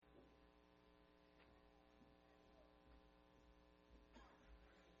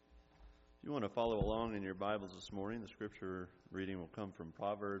If you want to follow along in your Bibles this morning, the scripture reading will come from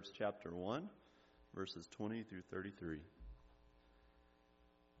Proverbs chapter 1, verses 20 through 33.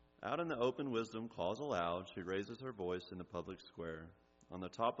 Out in the open wisdom calls aloud, she raises her voice in the public square. On the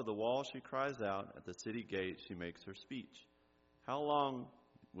top of the wall she cries out, at the city gate she makes her speech. How long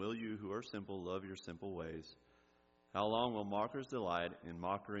will you who are simple love your simple ways? How long will mockers delight in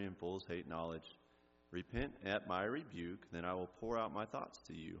mockery and fools hate knowledge? Repent at my rebuke, then I will pour out my thoughts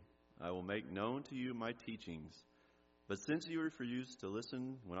to you. I will make known to you my teachings. But since you refuse to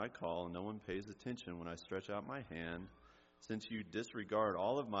listen when I call, and no one pays attention when I stretch out my hand, since you disregard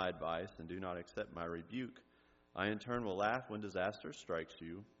all of my advice and do not accept my rebuke, I in turn will laugh when disaster strikes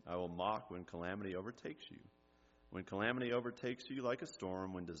you. I will mock when calamity overtakes you. When calamity overtakes you like a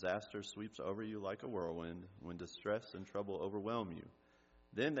storm, when disaster sweeps over you like a whirlwind, when distress and trouble overwhelm you,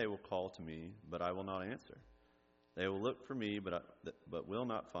 then they will call to me, but I will not answer. They will look for me, but will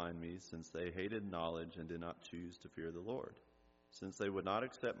not find me, since they hated knowledge and did not choose to fear the Lord. Since they would not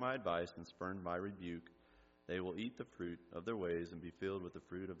accept my advice and spurned my rebuke, they will eat the fruit of their ways and be filled with the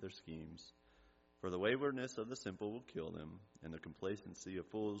fruit of their schemes. For the waywardness of the simple will kill them, and the complacency of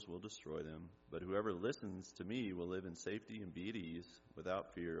fools will destroy them. But whoever listens to me will live in safety and be at ease,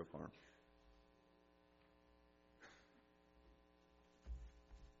 without fear of harm.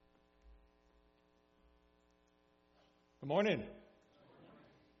 Good morning.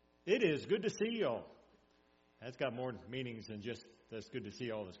 It is good to see you all. That's got more meanings than just that's good to see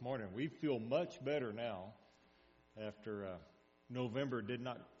you all this morning. We feel much better now after November did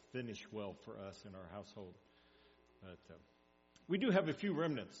not finish well for us in our household. But we do have a few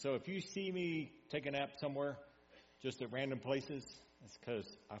remnants. So if you see me take a nap somewhere, just at random places, it's because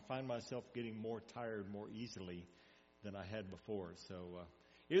I find myself getting more tired more easily than I had before. So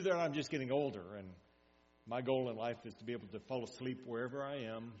either I'm just getting older, and my goal in life is to be able to fall asleep wherever I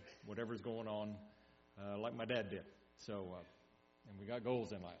am, whatever's going on, like my dad did. So, and we got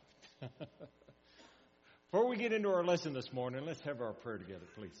goals in life. Before we get into our lesson this morning, let's have our prayer together,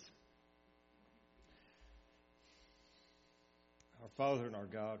 please. Our Father and our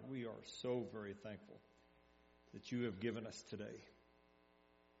God, we are so very thankful that you have given us today.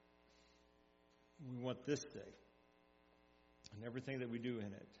 We want this day and everything that we do in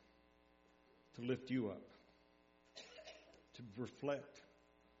it to lift you up, to reflect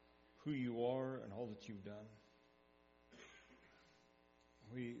who you are and all that you've done.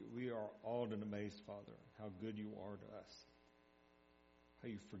 We are awed and amazed, Father, how good you are to us, how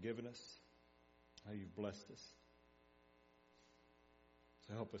you've forgiven us, how you've blessed us.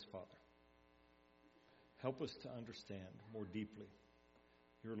 So help us, Father. Help us to understand more deeply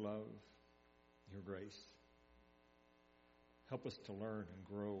your love, your grace. Help us to learn and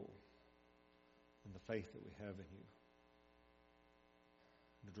grow in the faith that we have in you,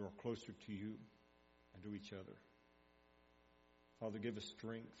 to draw closer to you and to each other. Father, give us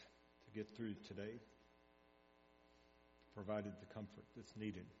strength to get through today, provided the comfort that's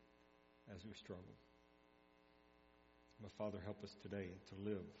needed as we struggle. My Father, help us today to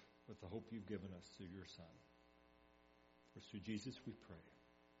live with the hope you've given us through your Son. For through Jesus we pray.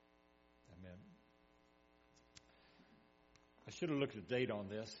 Amen. I should have looked at the date on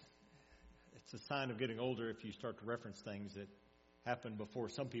this. It's a sign of getting older if you start to reference things that happened before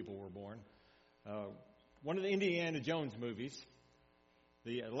some people were born. One of the Indiana Jones movies,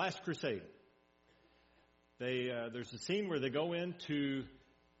 The Last Crusade, there's a scene where they go in to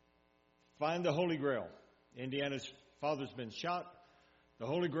find the Holy Grail. Indiana's father's been shot. The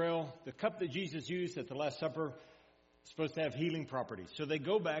Holy Grail, the cup that Jesus used at the Last Supper, is supposed to have healing properties. So they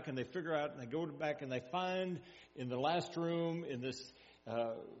go back and they figure out, and they go back and they find in the last room, in this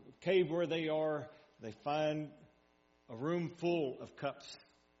cave where they are, they find a room full of cups.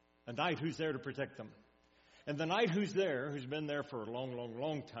 A knight who's there to protect them. And the knight who's there, who's been there for a long, long,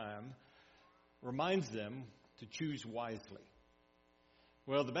 long time, reminds them to choose wisely.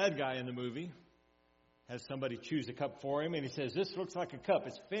 Well, the bad guy in the movie has somebody choose a cup for him, and he says, this looks like a cup.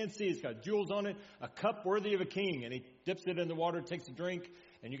 It's fancy, it's got jewels on it, a cup worthy of a king. And he dips it in the water, takes a drink,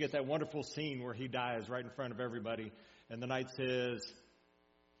 and you get that wonderful scene where he dies right in front of everybody. And the knight says,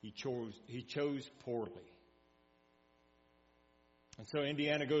 he chose poorly. And so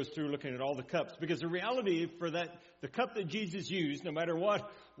Indiana goes through looking at all the cups, because the reality for that, the cup that Jesus used, no matter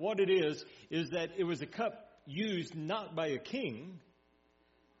what it is that it was a cup used not by a king,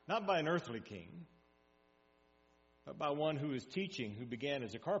 not by an earthly king, but by one who is teaching, who began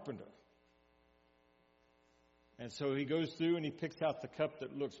as a carpenter. And so he goes through and he picks out the cup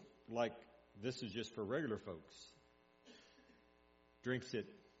that looks like this is just for regular folks. Drinks it.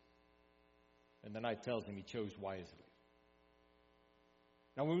 And the knight tells him he chose wisely.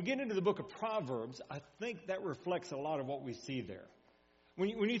 Now, when we get into the book of Proverbs, I think that reflects a lot of what we see there.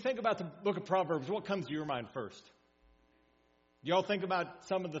 When you think about the book of Proverbs, what comes to your mind first? Do y'all think about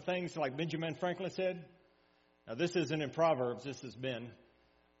some of the things like Benjamin Franklin said? Now, this isn't in Proverbs. This has been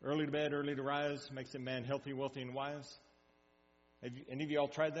early to bed, early to rise, makes a man healthy, wealthy, and wise. Have any of y'all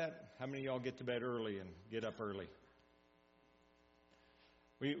tried that? How many of y'all get to bed early and get up early?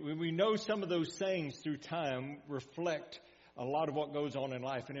 We know some of those sayings through time reflect a lot of what goes on in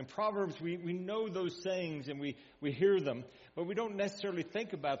life. And in Proverbs, we know those sayings and we hear them, but we don't necessarily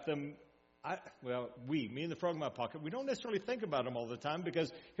think about them. Me and the frog in my pocket, we don't necessarily think about them all the time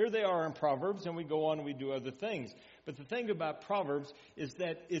because here they are in Proverbs and we go on and we do other things. But the thing about Proverbs is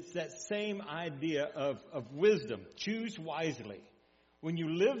that it's that same idea of wisdom. Choose wisely. When you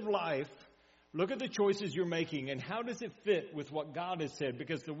live life, look at the choices you're making and how does it fit with what God has said,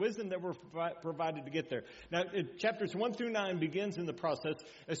 because the wisdom that we're provided to get there. Now, chapters 1 through 9 begins in the process,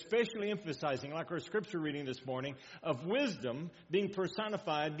 especially emphasizing, like our scripture reading this morning, of wisdom being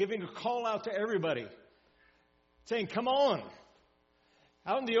personified, giving a call out to everybody, saying, come on.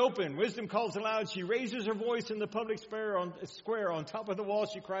 Out in the open, wisdom calls aloud. She raises her voice in the public square on top of the wall.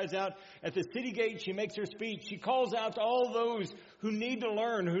 She cries out. At the city gate, she makes her speech. She calls out to all those who need to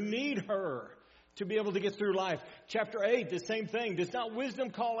learn, who need her to be able to get through life. Chapter 8, the same thing. Does not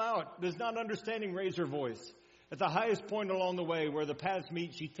wisdom call out? Does not understanding raise her voice? At the highest point along the way where the paths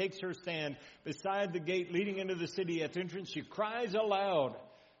meet, she takes her stand beside the gate leading into the city. At the entrance, she cries aloud.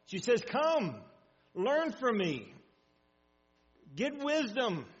 She says, come, learn from me. Get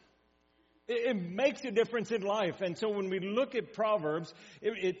wisdom. It makes a difference in life. And so when we look at Proverbs,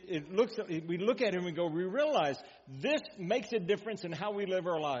 we look at it and we realize this makes a difference in how we live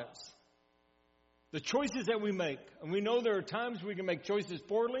our lives. The choices that we make. And we know there are times we can make choices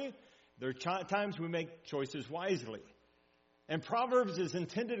poorly. There are times we make choices wisely. And Proverbs is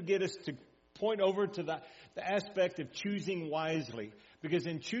intended to get us to point over to the aspect of choosing wisely. Because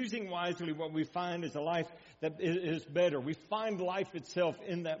in choosing wisely, what we find is a life that is better. We find life itself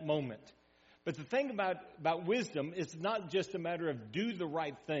in that moment. But the thing about wisdom is not just a matter of do the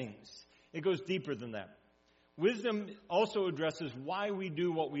right things. It goes deeper than that. Wisdom also addresses why we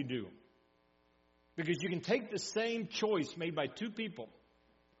do what we do. Because you can take the same choice made by two people,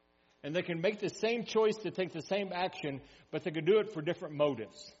 and they can make the same choice to take the same action, but they can do it for different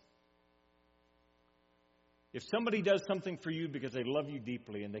motives. If somebody does something for you because they love you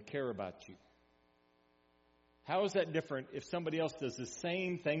deeply and they care about you, how is that different if somebody else does the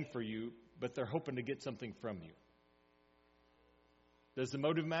same thing for you, but they're hoping to get something from you? Does the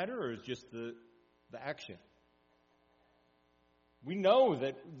motive matter, or is just the action? We know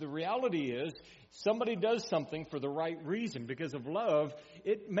that the reality is somebody does something for the right reason because of love.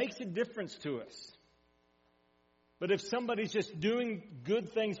 It makes a difference to us. But if somebody's just doing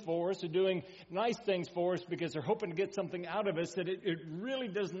good things for us or doing nice things for us because they're hoping to get something out of us, that it really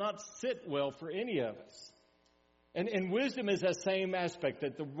does not sit well for any of us. And wisdom is that same aspect,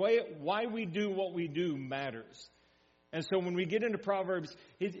 that why we do what we do matters. And so when we get into Proverbs,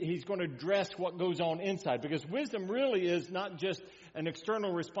 he's going to address what goes on inside. Because wisdom really is not just an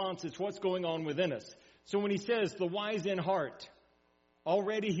external response, it's what's going on within us. So when he says the wise in heart,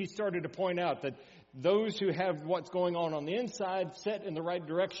 already he started to point out that those who have what's going on the inside set in the right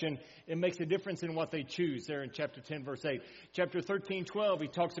direction, it makes a difference in what they choose there in chapter 10, verse 8. Chapter 13, 12, he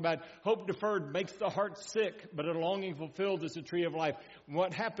talks about hope deferred makes the heart sick, but a longing fulfilled is a tree of life.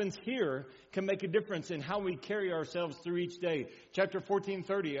 What happens here can make a difference in how we carry ourselves through each day. Chapter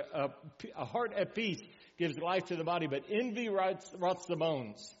 14:30, a heart at peace gives life to the body, but envy rots the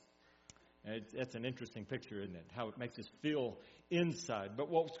bones. That's an interesting picture, isn't it? How it makes us feel inside. But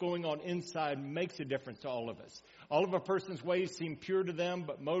what's going on inside makes a difference to all of us. All of a person's ways seem pure to them,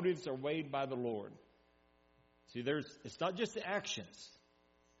 but motives are weighed by the Lord. See, it's not just the actions,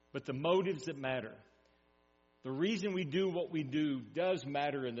 but the motives that matter. The reason we do what we do does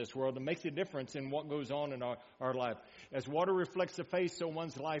matter in this world and makes a difference in what goes on in our life. As water reflects the face, so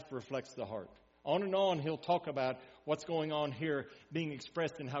one's life reflects the heart. On and on, he'll talk about what's going on here being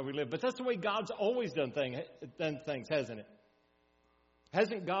expressed in how we live. But that's the way God's always done things, hasn't it?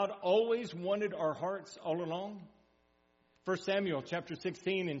 Hasn't God always wanted our hearts all along? 1 Samuel chapter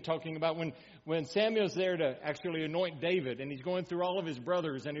 16, and talking about when Samuel's there to actually anoint David, and he's going through all of his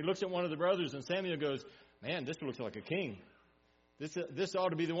brothers, and he looks at one of the brothers, and Samuel goes, man, this looks like a king. This ought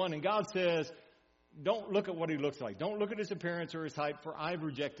to be the one. And God says, don't look at what he looks like. Don't look at his appearance or his height, for I've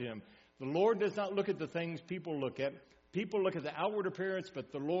rejected him. The Lord does not look at the things people look at. People look at the outward appearance,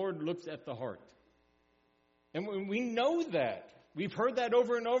 but the Lord looks at the heart. And we know that. We've heard that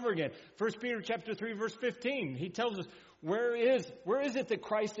over and over again. 1 Peter chapter 3, verse 15, he tells us, Where is it that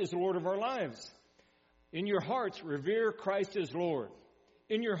Christ is Lord of our lives? In your hearts, revere Christ as Lord.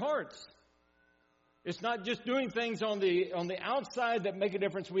 In your hearts. It's not just doing things on the outside that make a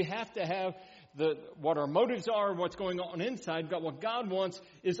difference. We have to have what our motives are, what's going on inside. But what God wants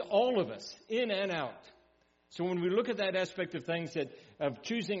is all of us, in and out. So when we look at that aspect of things, of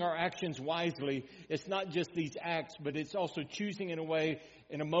choosing our actions wisely, it's not just these acts, but it's also choosing in a way,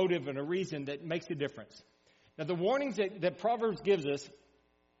 in a motive and a reason that makes a difference. Now the warnings that Proverbs gives us,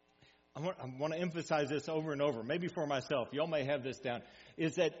 I want to emphasize this over and over, maybe for myself, y'all may have this down,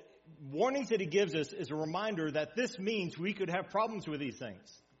 is that warnings that he gives us is a reminder that this means we could have problems with these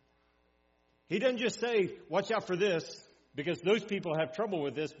things. He doesn't just say, watch out for this, because those people have trouble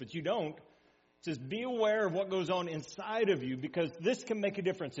with this, but you don't. He says, be aware of what goes on inside of you, because this can make a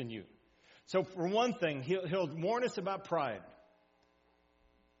difference in you. So for one thing, he'll warn us about pride.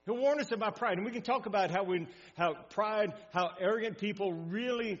 He'll warn us about pride. And we can talk about how pride, how arrogant people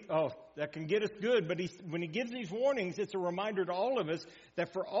really, that can get us good. But when he gives these warnings, it's a reminder to all of us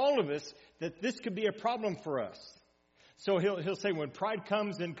that for all of us, that this could be a problem for us. So he'll say when pride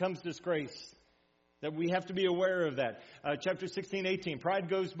comes, then comes disgrace. That we have to be aware of that. Chapter 16, 18. Pride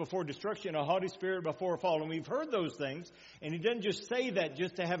goes before destruction, a haughty spirit before a fall. And we've heard those things. And he doesn't just say that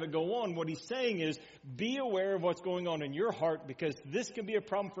just to have it go on. What he's saying is, be aware of what's going on in your heart, because this can be a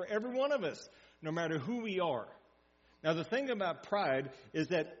problem for every one of us, no matter who we are. Now, the thing about pride is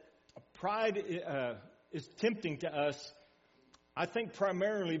that pride is tempting to us, I think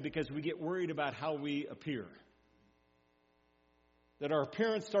primarily because we get worried about how we appear. That our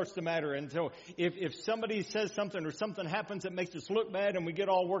appearance starts to matter. And so if somebody says something or something happens that makes us look bad and we get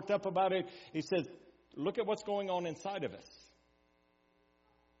all worked up about it, he says, look at what's going on inside of us.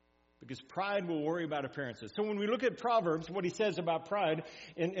 Because pride will worry about appearances. So when we look at Proverbs, what he says about pride,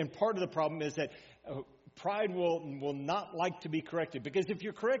 and part of the problem is that pride will not like to be corrected. Because if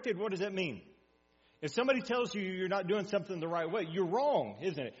you're corrected, what does that mean? If somebody tells you you're not doing something the right way, you're wrong,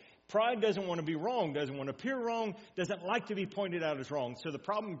 isn't it? Pride doesn't want to be wrong, doesn't want to appear wrong, doesn't like to be pointed out as wrong. So the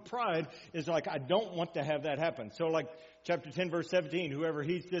problem with pride is like, I don't want to have that happen. So like chapter 10, verse 17, whoever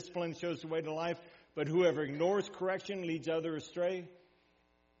heeds discipline shows the way to life, but whoever ignores correction leads others astray.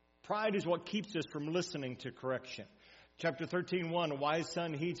 Pride is what keeps us from listening to correction. Chapter 13:1, a wise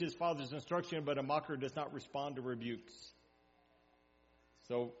son heeds his father's instruction, but a mocker does not respond to rebukes.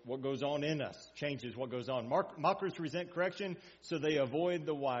 So what goes on in us changes what goes on. Mockers resent correction, so they avoid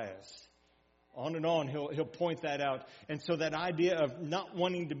the wise. On and on, he'll point that out. And so that idea of not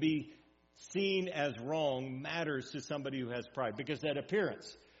wanting to be seen as wrong matters to somebody who has pride. Because that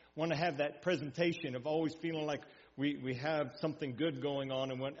appearance, want to have that presentation of always feeling like we have something good going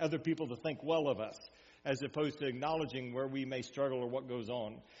on and want other people to think well of us, as opposed to acknowledging where we may struggle or what goes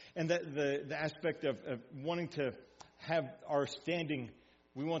on. And that the aspect of wanting to have our standing,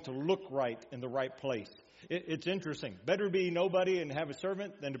 we want to look right in the right place. It's interesting. Better be nobody and have a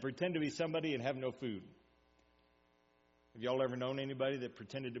servant than to pretend to be somebody and have no food. Have y'all ever known anybody that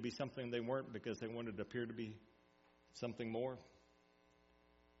pretended to be something they weren't because they wanted to appear to be something more?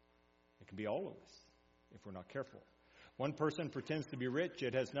 It can be all of us if we're not careful. One person pretends to be rich,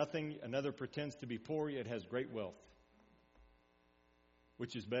 yet has nothing. Another pretends to be poor, yet has great wealth.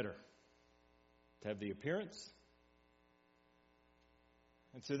 Which is better? To have the appearance?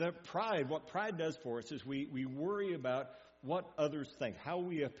 And so that pride, what pride does for us is we worry about what others think, how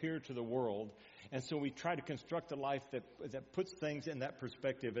we appear to the world. And so we try to construct a life that puts things in that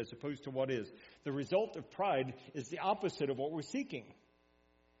perspective as opposed to what is. The result of pride is the opposite of what we're seeking.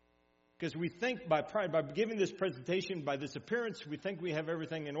 Because we think by pride, by giving this presentation, by this appearance, we think we have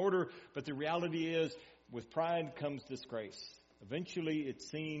everything in order. But the reality is, with pride comes disgrace. Eventually it's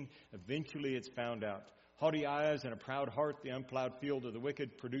seen. Eventually it's found out. Haughty eyes and a proud heart, the unplowed field of the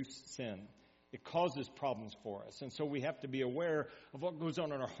wicked, produce sin. It causes problems for us. And so we have to be aware of what goes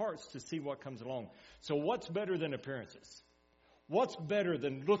on in our hearts to see what comes along. So what's better than appearances? What's better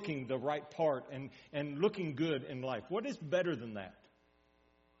than looking the right part and looking good in life? What is better than that?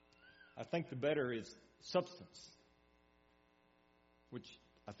 I think the better is substance, which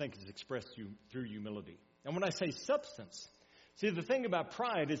I think is expressed through humility. And when I say substance, see, the thing about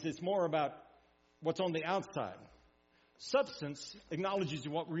pride is it's more about what's on the outside. Substance acknowledges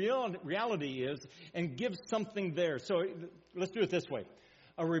what reality is and gives something there. So let's do it this way.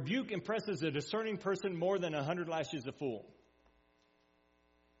 A rebuke impresses a discerning person more than 100 lashes a fool.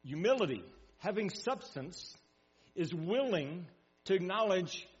 Humility, having substance, is willing to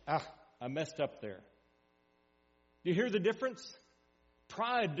acknowledge, I messed up there. Do you hear the difference?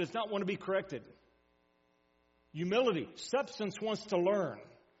 Pride does not want to be corrected. Humility, substance wants to learn,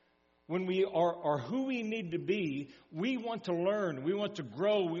 when we are who we need to be, we want to learn, we want to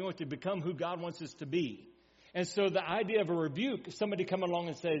grow, we want to become who God wants us to be. And so the idea of a rebuke, somebody come along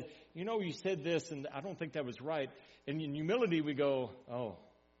and say, you know, you said this and I don't think that was right. And in humility we go, oh,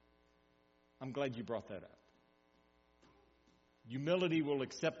 I'm glad you brought that up. Humility will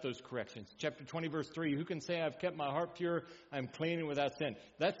accept those corrections. Chapter 20, verse 3, who can say I've kept my heart pure, I'm clean and without sin?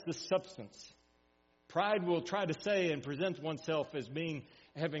 That's the substance. Pride will try to say and present oneself as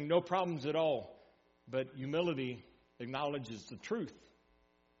having no problems at all. But humility acknowledges the truth.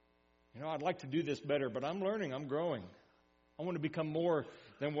 You know, I'd like to do this better, but I'm learning, I'm growing. I want to become more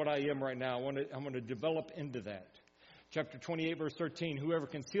than what I am right now. I want to develop into that. Chapter 28, verse 13, whoever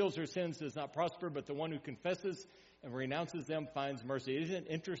conceals their sins does not prosper, but the one who confesses and renounces them finds mercy. Isn't it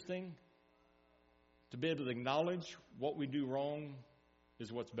interesting to be able to acknowledge what we do wrong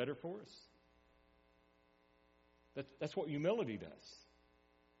is what's better for us? That's what humility does.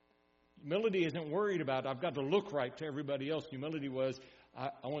 Humility isn't worried about, I've got to look right to everybody else. Humility was,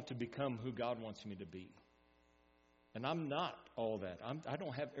 I want to become who God wants me to be. And I'm not all that. I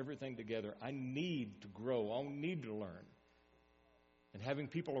don't have everything together. I need to grow. I need to learn. And having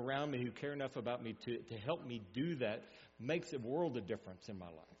people around me who care enough about me to help me do that makes a world of difference in my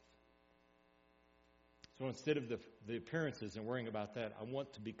life. So instead of the appearances and worrying about that, I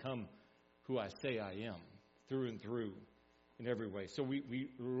want to become who I say I am through and through in every way. So we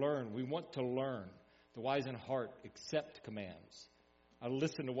learn. We want to learn. The wise in heart accept commands. I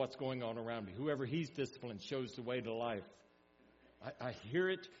listen to what's going on around me. Whoever heeds discipline shows the way to life. I hear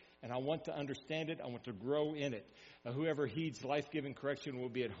it, and I want to understand it. I want to grow in it. Whoever heeds life-giving correction will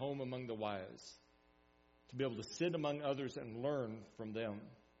be at home among the wise. To be able to sit among others and learn from them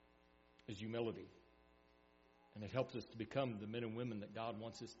is humility. And it helps us to become the men and women that God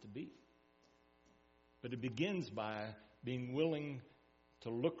wants us to be. But it begins by being willing to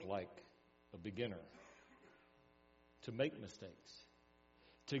look like a beginner, to make mistakes,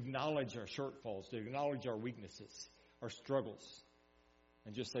 to acknowledge our shortfalls, to acknowledge our weaknesses, our struggles,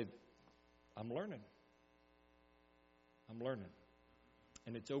 and just say, I'm learning. I'm learning.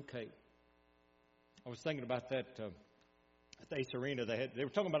 And it's okay. I was thinking about that at the Ace Arena. They were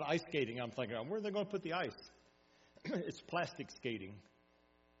talking about ice skating. I'm thinking, where are they going to put the ice? It's plastic skating.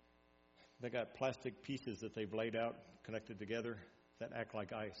 They got plastic pieces that they've laid out, connected together, that act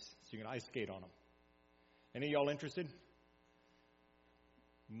like ice. So you can ice skate on them. Any of y'all interested?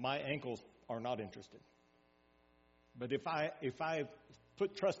 My ankles are not interested. But if I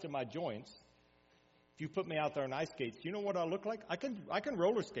put trust in my joints, if you put me out there on ice skates, you know what I look like? I can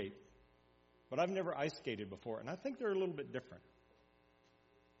roller skate, but I've never ice skated before, and I think they're a little bit different.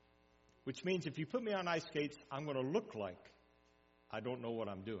 Which means if you put me on ice skates, I'm going to look like I don't know what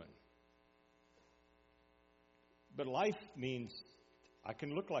I'm doing. But life means I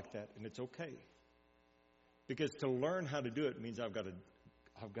can look like that, and it's okay. Because to learn how to do it means I've got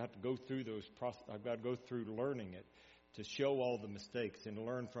to go through those process. I've got to go through learning it, to show all the mistakes and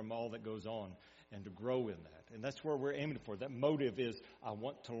learn from all that goes on and to grow in that. And that's where we're aiming for. That motive is I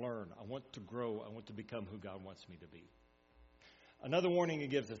want to learn. I want to grow. I want to become who God wants me to be. Another warning he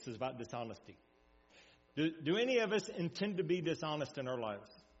gives us is about dishonesty. Do any of us intend to be dishonest in our lives?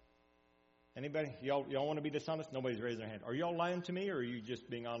 Anybody? Y'all want to be dishonest? Nobody's raising their hand. Are y'all lying to me, or are you just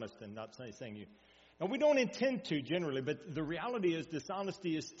being honest and not saying you? Now, we don't intend to generally, but the reality is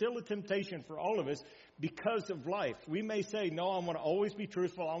dishonesty is still a temptation for all of us because of life. We may say, no, I want to always be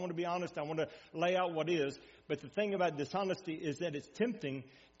truthful. I want to be honest. I want to lay out what is. But the thing about dishonesty is that it's tempting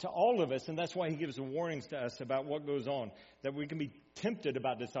to all of us, and that's why he gives the warnings to us about what goes on, that we can be tempted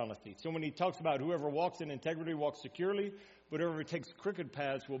about dishonesty. So when he talks about whoever walks in integrity walks securely, but whoever takes crooked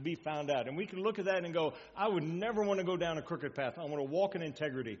paths will be found out. And we can look at that and go, I would never want to go down a crooked path. I want to walk in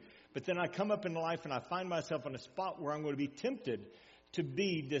integrity. But then I come up in life and I find myself in a spot where I'm going to be tempted to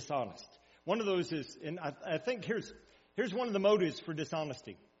be dishonest. One of those is, and I think here's one of the motives for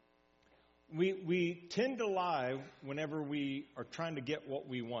dishonesty. We tend to lie whenever we are trying to get what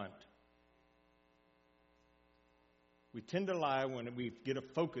we want. We tend to lie when we get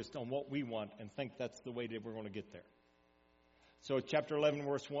focused on what we want and think that's the way that we're going to get there. So chapter 11,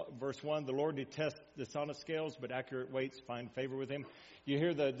 verse 1, the Lord detests dishonest scales, but accurate weights find favor with him. You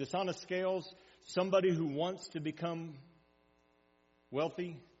hear the dishonest scales, somebody who wants to become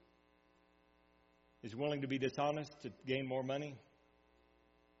wealthy is willing to be dishonest to gain more money.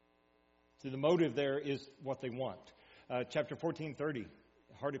 So the motive there is what they want. Chapter 14:30,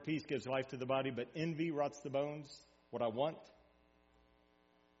 heart of peace gives life to the body, but envy rots the bones. What I want.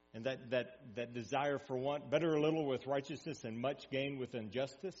 And that desire for want, better a little with righteousness and much gain with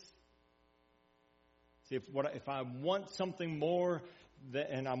injustice. See, if I want something more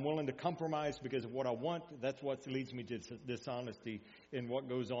and I'm willing to compromise because of what I want, that's what leads me to dishonesty in what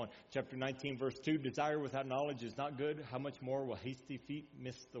goes on. Chapter 19, verse 2, desire without knowledge is not good. How much more will hasty feet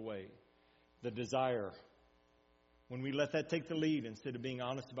miss the way? The desire. When we let that take the lead instead of being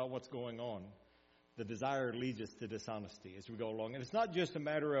honest about what's going on, the desire leads us to dishonesty as we go along. And it's not just a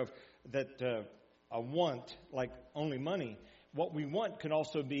matter of that I want, like only money. What we want can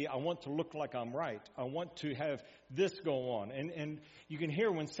also be, I want to look like I'm right. I want to have this go on. And you can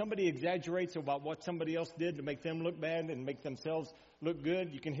hear when somebody exaggerates about what somebody else did to make them look bad and make themselves look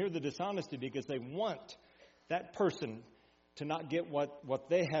good, you can hear the dishonesty because they want that person to not get what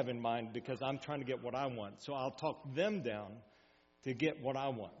they have in mind because I'm trying to get what I want. So I'll talk them down to get what I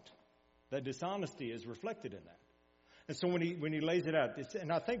want. That dishonesty is reflected in that. And so when he lays it out,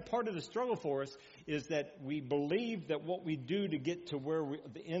 and I think part of the struggle for us is that we believe that what we do to get to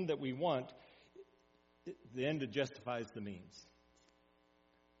the end that we want, the end that justifies the means.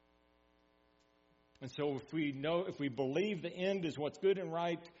 And so if we believe the end is what's good and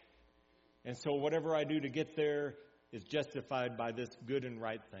right, and so whatever I do to get there is justified by this good and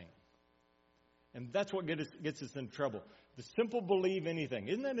right thing. And that's what gets us in trouble. The simple believe anything.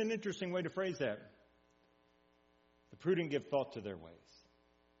 Isn't that an interesting way to phrase that? The prudent give thought to their ways.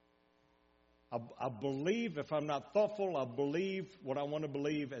 I believe, if I'm not thoughtful, I'll believe what I want to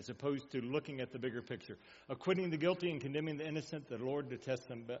believe as opposed to looking at the bigger picture. Acquitting the guilty and condemning the innocent, the Lord detests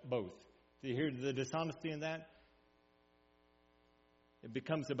them both. Do you hear the dishonesty in that? It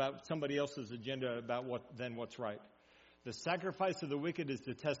becomes about somebody else's agenda about than what's right. The sacrifice of the wicked is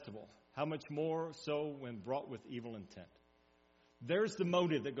detestable. How much more so when brought with evil intent? There's the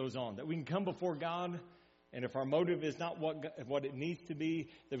motive that goes on, that we can come before God, and if our motive is not what it needs to be,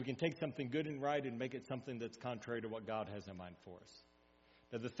 that we can take something good and right and make it something that's contrary to what God has in mind for us.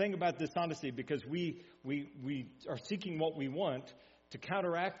 Now, the thing about dishonesty, because we are seeking what we want, to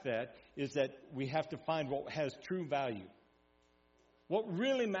counteract that is that we have to find what has true value. What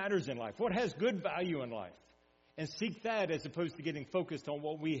really matters in life, what has good value in life, and seek that as opposed to getting focused on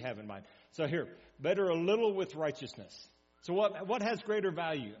what we have in mind. So here, better a little with righteousness. So what has greater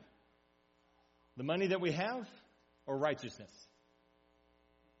value? The money that we have or righteousness?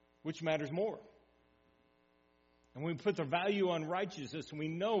 Which matters more? And when we put the value on righteousness, we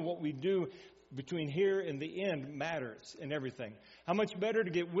know what we do between here and the end matters in everything. How much better to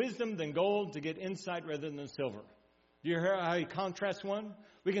get wisdom than gold, to get insight rather than silver? Do you hear how he contrasts one?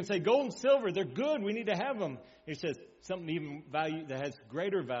 We can say gold and silver, they're good, we need to have them. He says something even value that has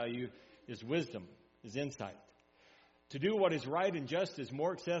greater value is wisdom, is insight. To do what is right and just is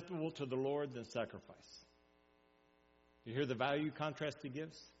more acceptable to the Lord than sacrifice. You hear the value contrast he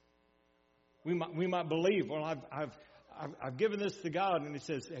gives? We might believe, well, I've given this to God, and he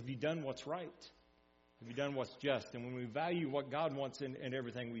says, have you done what's right? Have you done what's just? And when we value what God wants in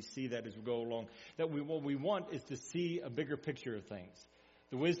everything, we see that as we go along. What we want is to see a bigger picture of things.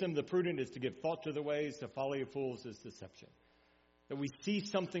 The wisdom, the prudent, is to give thought to the ways. The folly of fools is deception. That we see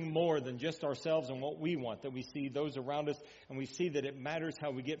something more than just ourselves and what we want. That we see those around us, and we see that it matters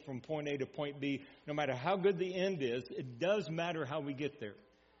how we get from point A to point B. No matter how good the end is, it does matter how we get there.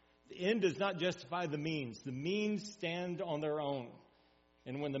 The end does not justify the means. The means stand on their own.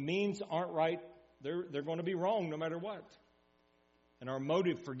 And when the means aren't right, they're going to be wrong no matter what. And our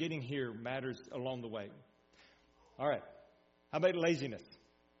motive for getting here matters along the way. All right. How about laziness?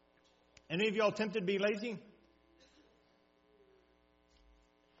 Any of y'all tempted to be lazy?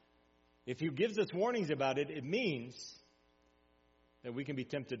 If he gives us warnings about it, it means that we can be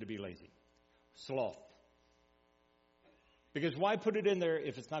tempted to be lazy. Sloth. Because why put it in there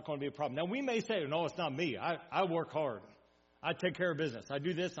if it's not going to be a problem? Now, we may say, no, it's not me. I work hard. I take care of business. I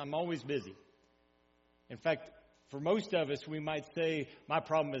do this. I'm always busy. In fact, for most of us, we might say, my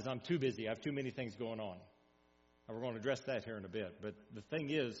problem is I'm too busy. I have too many things going on. And we're going to address that here in a bit. But the thing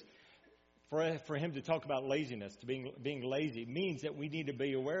is, for him to talk about laziness, to being lazy, means that we need to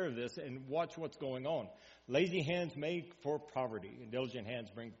be aware of this and watch what's going on. Lazy hands make for poverty, and diligent hands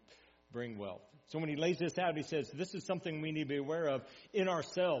bring wealth. So when he lays this out, he says, this is something we need to be aware of in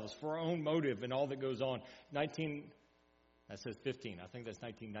ourselves for our own motive and all that goes on. 15. I think that's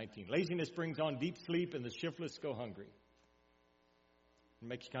 19:19. Laziness brings on deep sleep, and the shiftless go hungry. It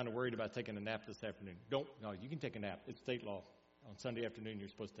makes you kind of worried about taking a nap this afternoon. No, you can take a nap. It's state law. On Sunday afternoon, you're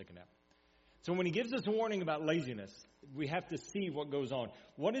supposed to take a nap. So when he gives us a warning about laziness, we have to see what goes on.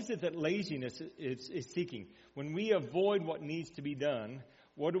 What is it that laziness is seeking? When we avoid what needs to be done,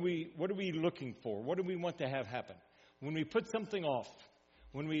 what are we looking for? What do we want to have happen? When we put something off,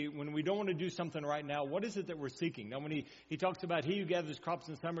 When we don't want to do something right now, what is it that we're seeking? Now, when he talks about he who gathers crops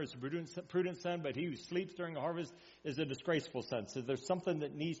in summer is a prudent son, but he who sleeps during a harvest is a disgraceful son. So there's something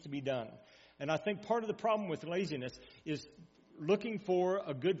that needs to be done. And I think part of the problem with laziness is looking for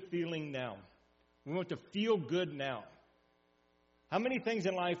a good feeling now. We want to feel good now. How many things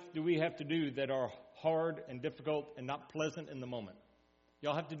in life do we have to do that are hard and difficult and not pleasant in the moment?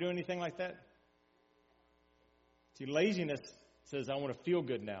 Y'all have to do anything like that? See, laziness says, I want to feel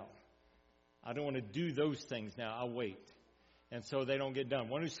good now. I don't want to do those things now. I'll wait. And so they don't get done.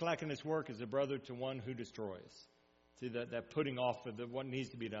 One who's slacking his work is a brother to one who destroys. See, that putting off of what needs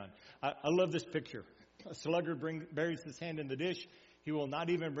to be done. I love this picture. A sluggard buries his hand in the dish. He will not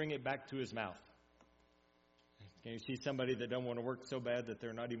even bring it back to his mouth. Can you see somebody that don't want to work so bad that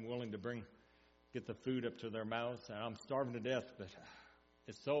they're not even willing to get the food up to their mouths? I'm starving to death, but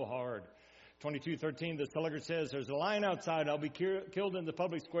it's so hard. 22:13, the sluggard says, there's a lion outside. I'll be killed in the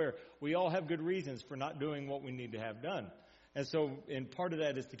public square. We all have good reasons for not doing what we need to have done. And so, and part of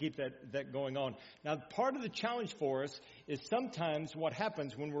that is to keep that going on. Now, part of the challenge for us is sometimes what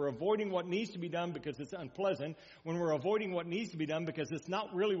happens when we're avoiding what needs to be done because it's unpleasant, when we're avoiding what needs to be done because it's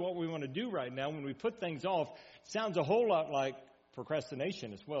not really what we want to do right now, when we put things off, it sounds a whole lot like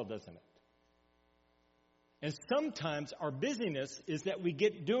procrastination as well, doesn't it? And sometimes our busyness is that we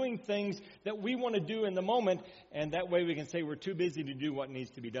get doing things that we want to do in the moment, and that way we can say we're too busy to do what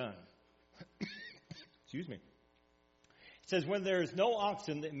needs to be done. Excuse me. It says, when there is no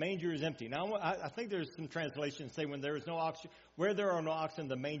oxen, the manger is empty. Now, I think there's some translations say when there is no oxen, where there are no oxen,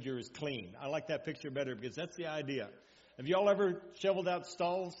 the manger is clean. I like that picture better because that's the idea. Have y'all ever shoveled out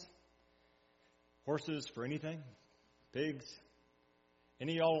stalls? Horses for anything? Pigs?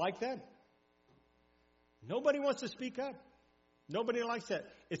 Any of y'all like that? Nobody wants to speak up. Nobody likes that.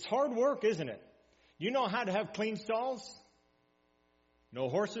 It's hard work, isn't it? You know how to have clean stalls? No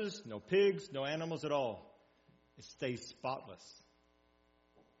horses, no pigs, no animals at all. It stays spotless.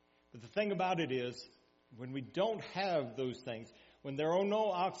 But the thing about it is, when we don't have those things, when there are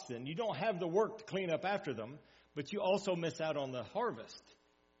no oxen, you don't have the work to clean up after them, but you also miss out on the harvest.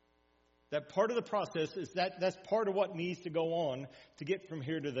 That part of the process is that's part of what needs to go on to get from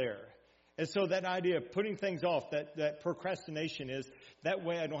here to there. And so that idea of putting things off, that procrastination is, that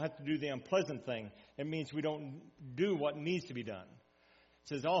way I don't have to do the unpleasant thing. It means we don't do what needs to be done. It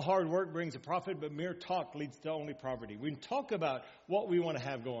says, all hard work brings a profit, but mere talk leads to only poverty. We can talk about what we want to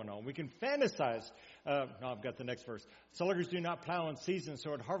have going on. We can fantasize. I've got the next verse. Sluggards do not plow in season,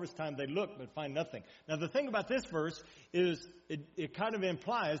 so at harvest time they look but find nothing. Now, the thing about this verse is it kind of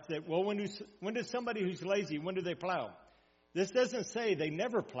implies that, well, when does somebody who's lazy, when do they plow? This doesn't say they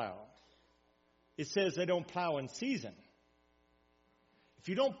never plow. It says they don't plow in season. If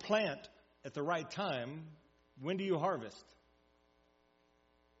you don't plant at the right time, when do you harvest?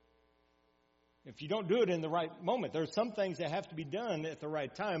 If you don't do it in the right moment, there are some things that have to be done at the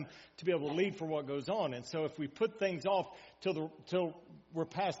right time to be able to lead for what goes on. And so if we put things off till we're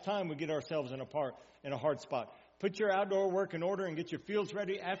past time, we get ourselves in a hard spot. Put your outdoor work in order and get your fields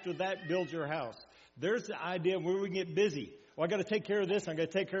ready. After that, build your house. There's the idea where we can get busy. Well, I got to take care of this, I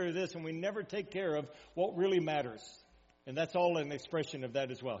got to take care of this, and we never take care of what really matters. And that's all an expression of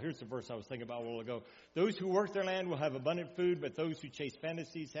that as well. Here's the verse I was thinking about a while ago. Those who work their land will have abundant food, but those who chase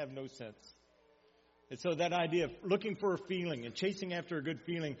fantasies have no sense. And so that idea of looking for a feeling and chasing after a good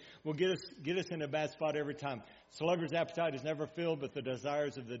feeling will get us in a bad spot every time. Sluggard's appetite is never filled, but the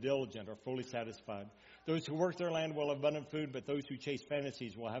desires of the diligent are fully satisfied. Those who work their land will have abundant food, but those who chase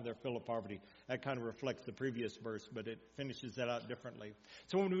fantasies will have their fill of poverty. That kind of reflects the previous verse, but it finishes that out differently.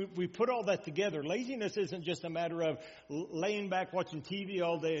 So when we put all that together, laziness isn't just a matter of laying back watching TV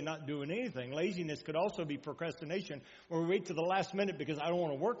all day and not doing anything. Laziness could also be procrastination, where we wait to the last minute because I don't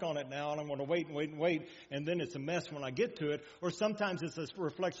want to work on it now, and I'm going to wait, and then it's a mess when I get to it. Or sometimes it's a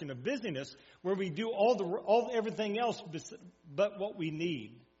reflection of busyness, where we do everything else but what we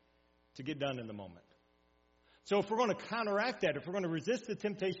need to get done in the moment. So if we're going to counteract that, if we're going to resist the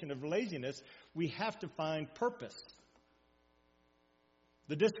temptation of laziness, we have to find purpose.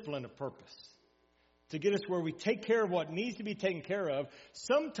 The discipline of purpose. To get us where we take care of what needs to be taken care of.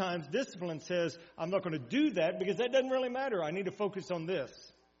 Sometimes discipline says, I'm not going to do that because that doesn't really matter. I need to focus on this.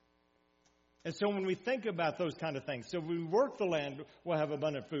 And so when we think about those kind of things, so if we work the land, we'll have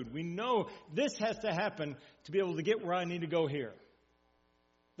abundant food. We know this has to happen to be able to get where I need to go here.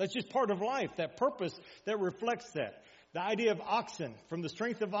 That's just part of life, that purpose that reflects that. The idea of oxen, from the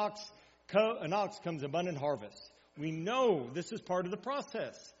strength of an ox comes abundant harvest. We know this is part of the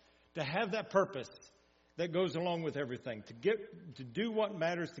process, to have that purpose that goes along with everything, to do what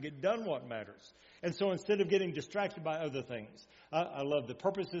matters, to get done what matters. And so instead of getting distracted by other things, I love the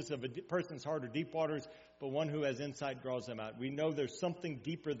purposes of a person's heart are deep waters, but one who has insight draws them out. We know there's something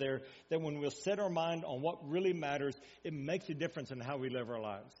deeper there, that when we'll set our mind on what really matters, it makes a difference in how we live our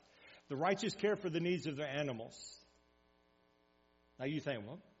lives. The righteous care for the needs of their animals. Now you think,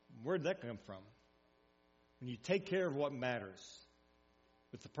 well, where'd that come from? When you take care of what matters,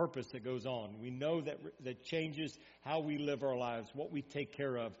 with the purpose that goes on, we know that changes how we live our lives, what we take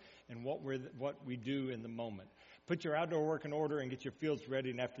care of, and what we do in the moment. Put your outdoor work in order and get your fields ready,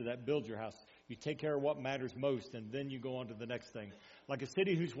 and after that, build your house. You take care of what matters most, and then you go on to the next thing. Like a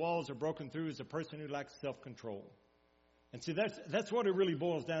city whose walls are broken through is a person who lacks self-control. And see, that's what it really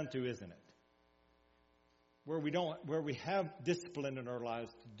boils down to, isn't it? Where we have discipline in our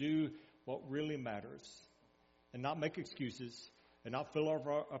lives to do what really matters, and not make excuses, and not fill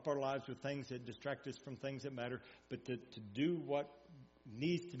up our lives with things that distract us from things that matter, but to do what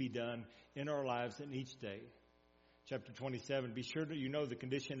needs to be done in our lives in each day. Chapter 27, be sure that you know the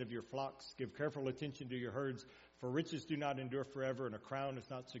condition of your flocks. Give careful attention to your herds, for riches do not endure forever, and a crown is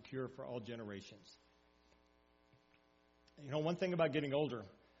not secure for all generations. You know, one thing about getting older,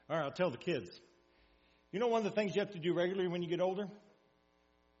 all right, I'll tell the kids. You know one of the things you have to do regularly when you get older?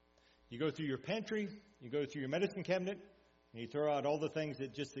 You go through your pantry, you go through your medicine cabinet, and you throw out all the things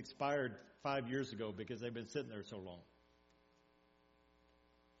that just expired 5 years ago because they've been sitting there so long.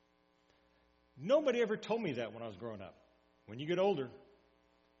 Nobody ever told me that when I was growing up. When you get older,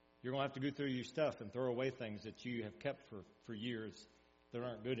 you're going to have to go through your stuff and throw away things that you have kept for years that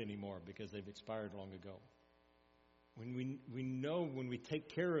aren't good anymore because they've expired long ago. When we know when we take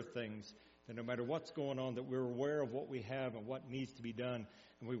care of things, that no matter what's going on, that we're aware of what we have and what needs to be done,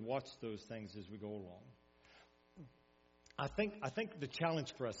 and we watch those things as we go along. I think the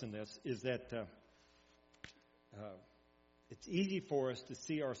challenge for us in this is that it's easy for us to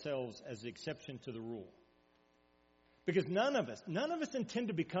see ourselves as the exception to the rule. Because none of us intend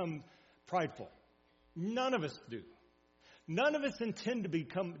to become prideful. None of us do. None of us intend to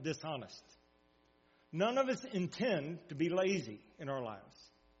become dishonest. None of us intend to be lazy in our lives.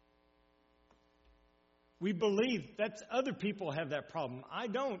 We believe that other people have that problem. I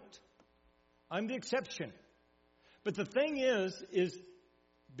don't. I'm the exception. But the thing is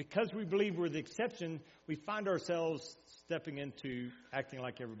because we believe we're the exception, we find ourselves stepping into acting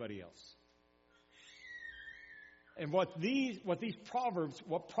like everybody else. And what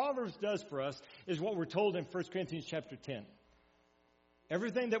Proverbs does for us is what we're told in 1 Corinthians chapter 10.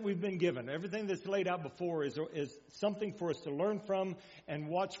 Everything that we've been given, everything that's laid out before is something for us to learn from and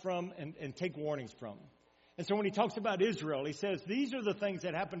watch from and take warnings from. And so when he talks about Israel, he says these are the things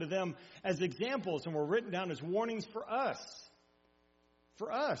that happened to them as examples and were written down as warnings for us.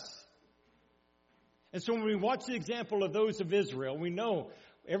 For us. And so when we watch the example of those of Israel, we know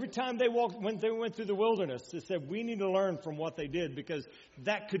every time when they went through the wilderness, they said we need to learn from what they did because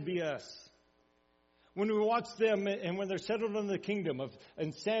that could be us. When we watch them and when they're settled in the kingdom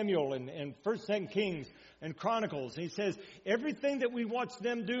and Samuel and 1st, 2nd Kings and Chronicles, and he says everything that we watch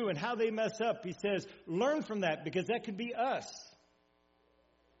them do and how they mess up, he says learn from that because that could be us.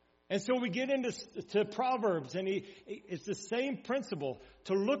 And so we get into Proverbs, and it's the same principle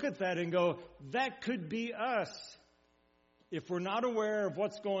to look at that and go, that could be us if we're not aware of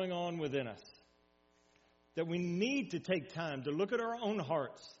what's going on within us. That we need to take time to look at our own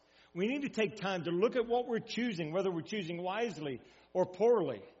hearts. We need to take time to look at what we're choosing, whether we're choosing wisely or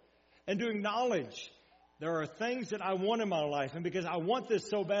poorly, and to acknowledge there are things that I want in my life, and because I want this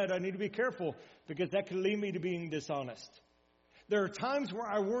so bad, I need to be careful because that could lead me to being dishonest. There are times where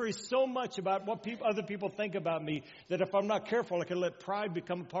I worry so much about what other people think about me that if I'm not careful, I can let pride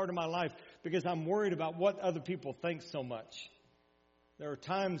become a part of my life because I'm worried about what other people think so much. There are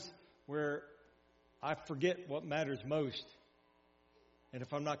times where I forget what matters most. And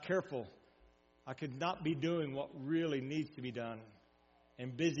if I'm not careful, I could not be doing what really needs to be done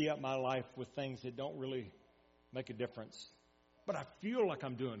and busy up my life with things that don't really make a difference. But I feel like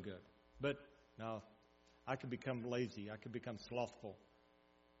I'm doing good. But no. I could become lazy. I could become slothful.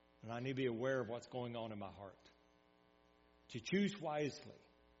 And I need to be aware of what's going on in my heart. To choose wisely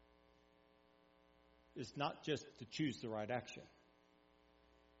is not just to choose the right action,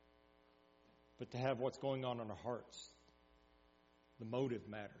 but to have what's going on in our hearts. The motive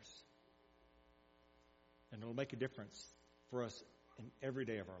matters. And it'll make a difference for us in every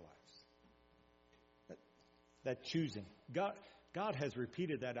day of our lives. That choosing. God has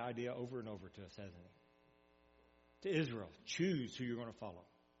repeated that idea over and over to us, hasn't he? To Israel, choose who you're going to follow.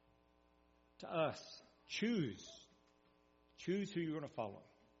 To us, choose who you're going to follow.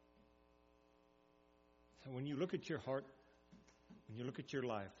 when you look at your heart, when you look at your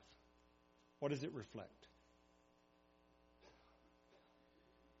life, what does it reflect?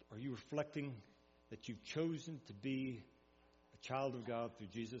 Are you reflecting that you've chosen to be a child of God through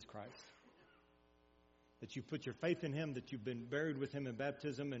Jesus Christ? That you put your faith in Him, that you've been buried with Him in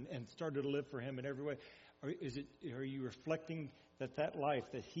baptism and started to live for Him in every way? Are you reflecting that life,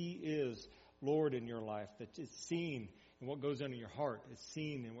 that He is Lord in your life, that it's seen in what goes on in your heart, it's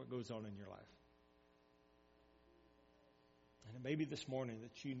seen in what goes on in your life? And it may be this morning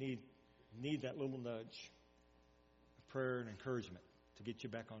that you need that little nudge of prayer and encouragement to get you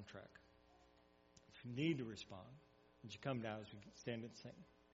back on track. If you need to respond, would you come now as we stand and sing?